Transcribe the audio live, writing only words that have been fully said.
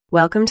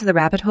Welcome to the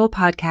Rabbit Hole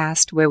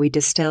Podcast, where we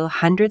distill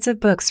hundreds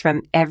of books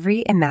from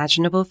every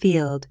imaginable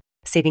field,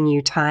 saving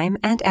you time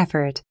and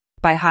effort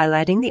by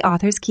highlighting the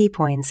author's key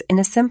points in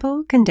a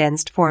simple,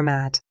 condensed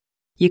format.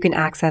 You can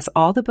access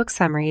all the book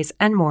summaries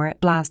and more at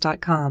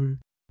blast.com.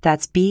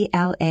 That's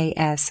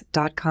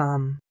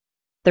BLAS.com.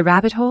 The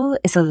Rabbit Hole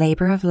is a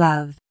labor of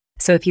love,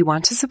 so if you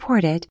want to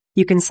support it,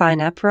 you can sign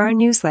up for our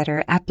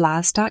newsletter at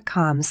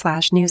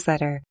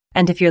blast.com/newsletter.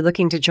 And if you're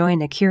looking to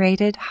join a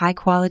curated,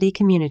 high-quality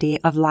community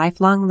of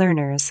lifelong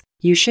learners,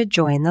 you should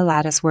join the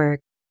Latticework.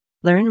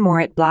 Learn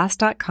more at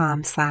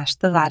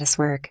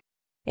blast.com/thelatticework.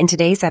 In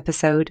today's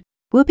episode,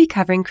 we'll be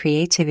covering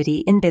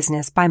Creativity in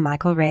Business by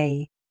Michael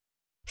Ray.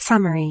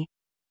 Summary.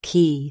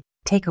 Key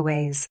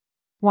takeaways.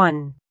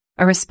 1.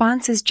 A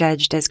response is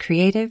judged as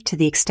creative to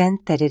the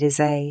extent that it is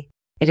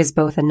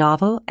both a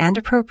novel and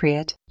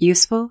appropriate,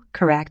 useful,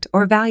 correct,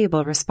 or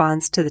valuable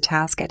response to the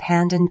task at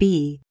hand, and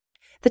B.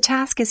 The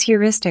task is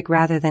heuristic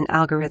rather than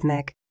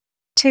algorithmic.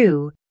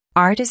 2.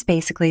 Art is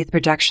basically the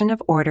production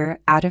of order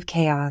out of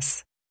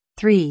chaos.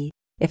 3.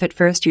 If at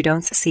first you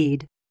don't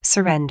succeed,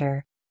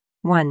 surrender.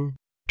 1.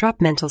 Drop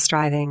mental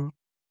striving.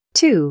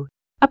 2.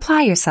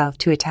 Apply yourself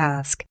to a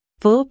task.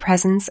 Full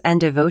presence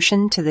and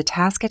devotion to the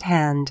task at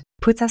hand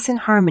puts us in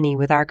harmony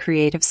with our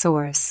creative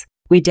source.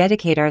 We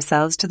dedicate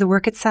ourselves to the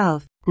work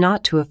itself,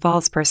 not to a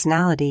false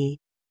personality.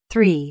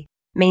 3.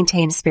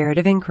 Maintain a spirit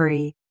of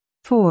inquiry.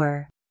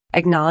 4.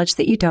 Acknowledge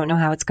that you don't know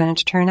how it's going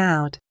to turn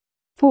out.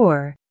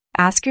 4.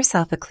 Ask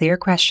yourself a clear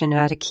question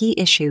about a key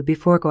issue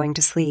before going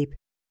to sleep.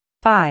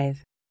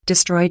 5.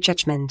 Destroy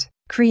judgment.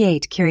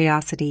 Create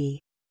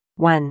curiosity.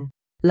 1.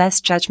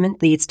 Less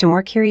judgment leads to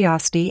more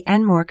curiosity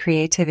and more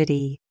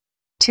creativity.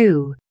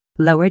 2.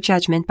 Lower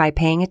judgment by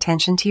paying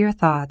attention to your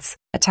thoughts,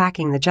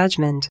 attacking the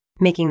judgment,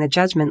 making the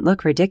judgment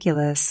look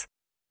ridiculous.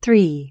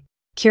 3.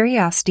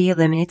 Curiosity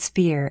eliminates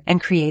fear and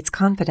creates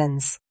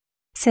confidence.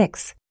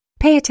 6.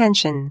 Pay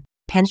attention.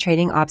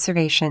 Penetrating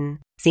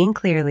observation, seeing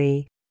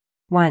clearly.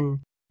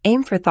 1.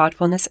 Aim for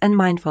thoughtfulness and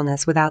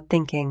mindfulness without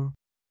thinking.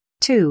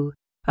 2.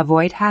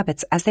 Avoid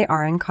habits as they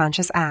are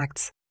unconscious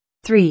acts.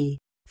 3.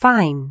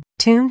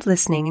 Fine-tuned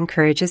listening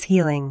encourages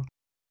healing.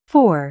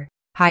 4.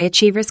 High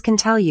achievers can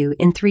tell you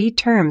in 3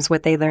 terms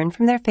what they learned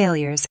from their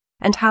failures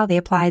and how they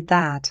applied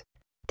that.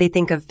 They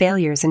think of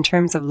failures in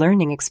terms of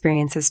learning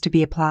experiences to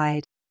be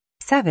applied.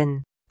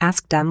 7.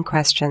 Ask dumb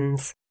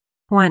questions.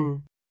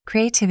 1.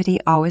 Creativity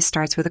always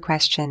starts with a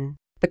question.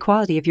 The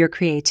quality of your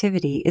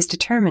creativity is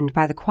determined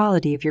by the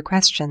quality of your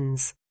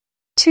questions.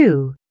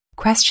 2.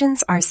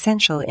 Questions are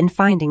essential in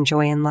finding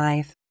joy in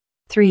life.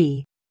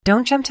 3.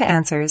 Don't jump to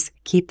answers,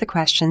 keep the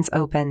questions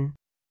open.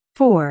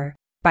 4.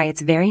 By its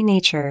very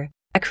nature,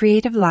 a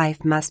creative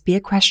life must be a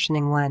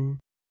questioning one.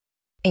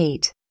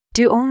 8.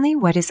 Do only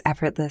what is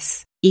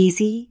effortless,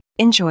 easy,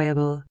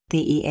 enjoyable,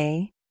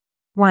 DEA.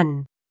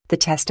 1. The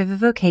test of a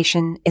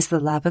vocation is the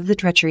love of the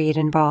drudgery it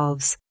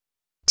involves.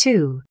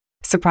 2.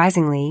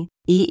 Surprisingly,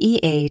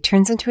 EEA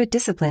turns into a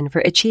discipline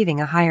for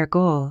achieving a higher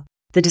goal,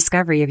 the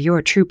discovery of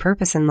your true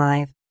purpose in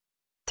life.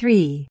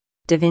 3.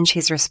 Da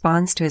Vinci's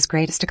response to his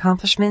greatest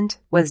accomplishment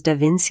was Da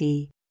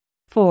Vinci.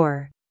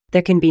 4.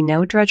 There can be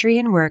no drudgery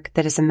in work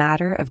that is a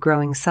matter of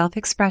growing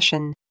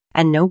self-expression,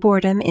 and no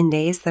boredom in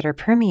days that are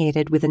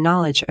permeated with the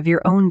knowledge of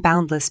your own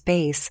boundless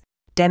base,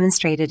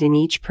 demonstrated in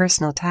each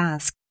personal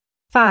task.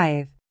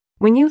 5.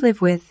 When you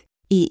live with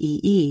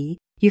EEE,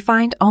 you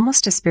find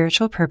almost a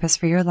spiritual purpose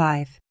for your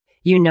life.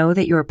 You know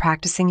that you are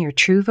practicing your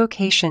true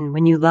vocation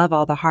when you love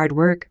all the hard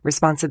work,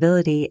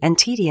 responsibility, and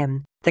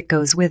tedium that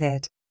goes with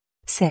it.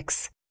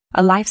 6.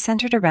 A life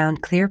centered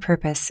around clear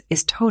purpose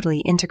is totally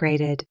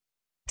integrated.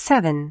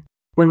 7.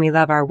 When we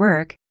love our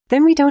work,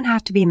 then we don't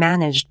have to be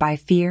managed by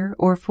fear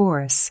or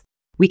force.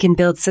 We can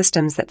build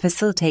systems that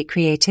facilitate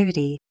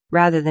creativity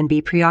rather than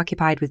be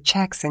preoccupied with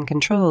checks and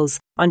controls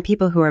on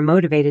people who are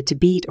motivated to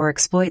beat or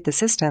exploit the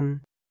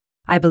system.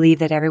 I believe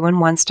that everyone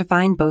wants to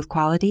find both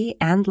quality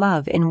and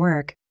love in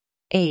work.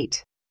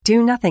 8.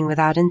 Do nothing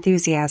without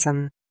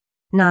enthusiasm.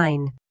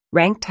 9.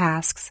 Rank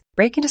tasks,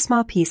 break into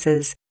small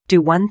pieces,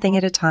 do one thing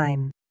at a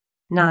time.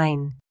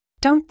 9.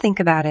 Don't think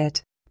about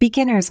it.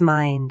 Beginner's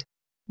mind.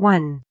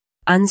 1.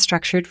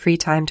 Unstructured free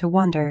time to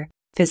wander,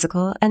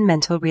 physical and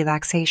mental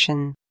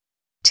relaxation.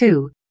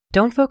 2.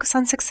 Don't focus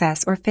on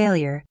success or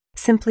failure,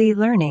 simply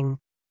learning.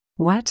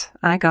 What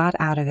I got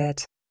out of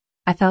it.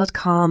 I felt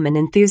calm and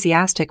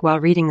enthusiastic while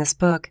reading this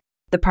book.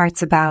 The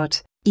parts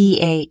about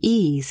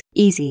EAEs,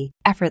 easy,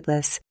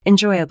 effortless,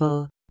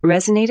 enjoyable,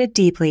 resonated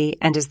deeply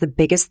and is the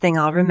biggest thing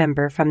I'll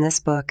remember from this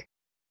book.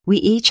 We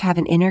each have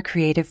an inner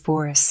creative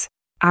force,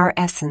 our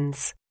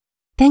essence.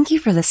 Thank you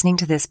for listening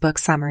to this book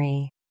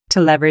summary. To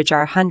leverage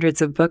our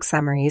hundreds of book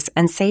summaries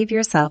and save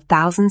yourself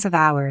thousands of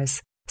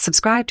hours,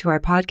 subscribe to our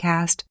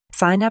podcast,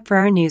 sign up for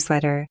our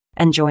newsletter,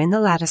 and join the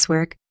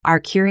Latticework, our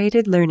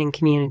curated learning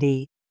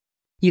community.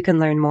 You can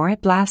learn more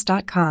at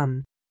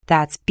blast.com.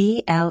 That's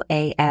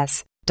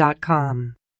BLAS.com.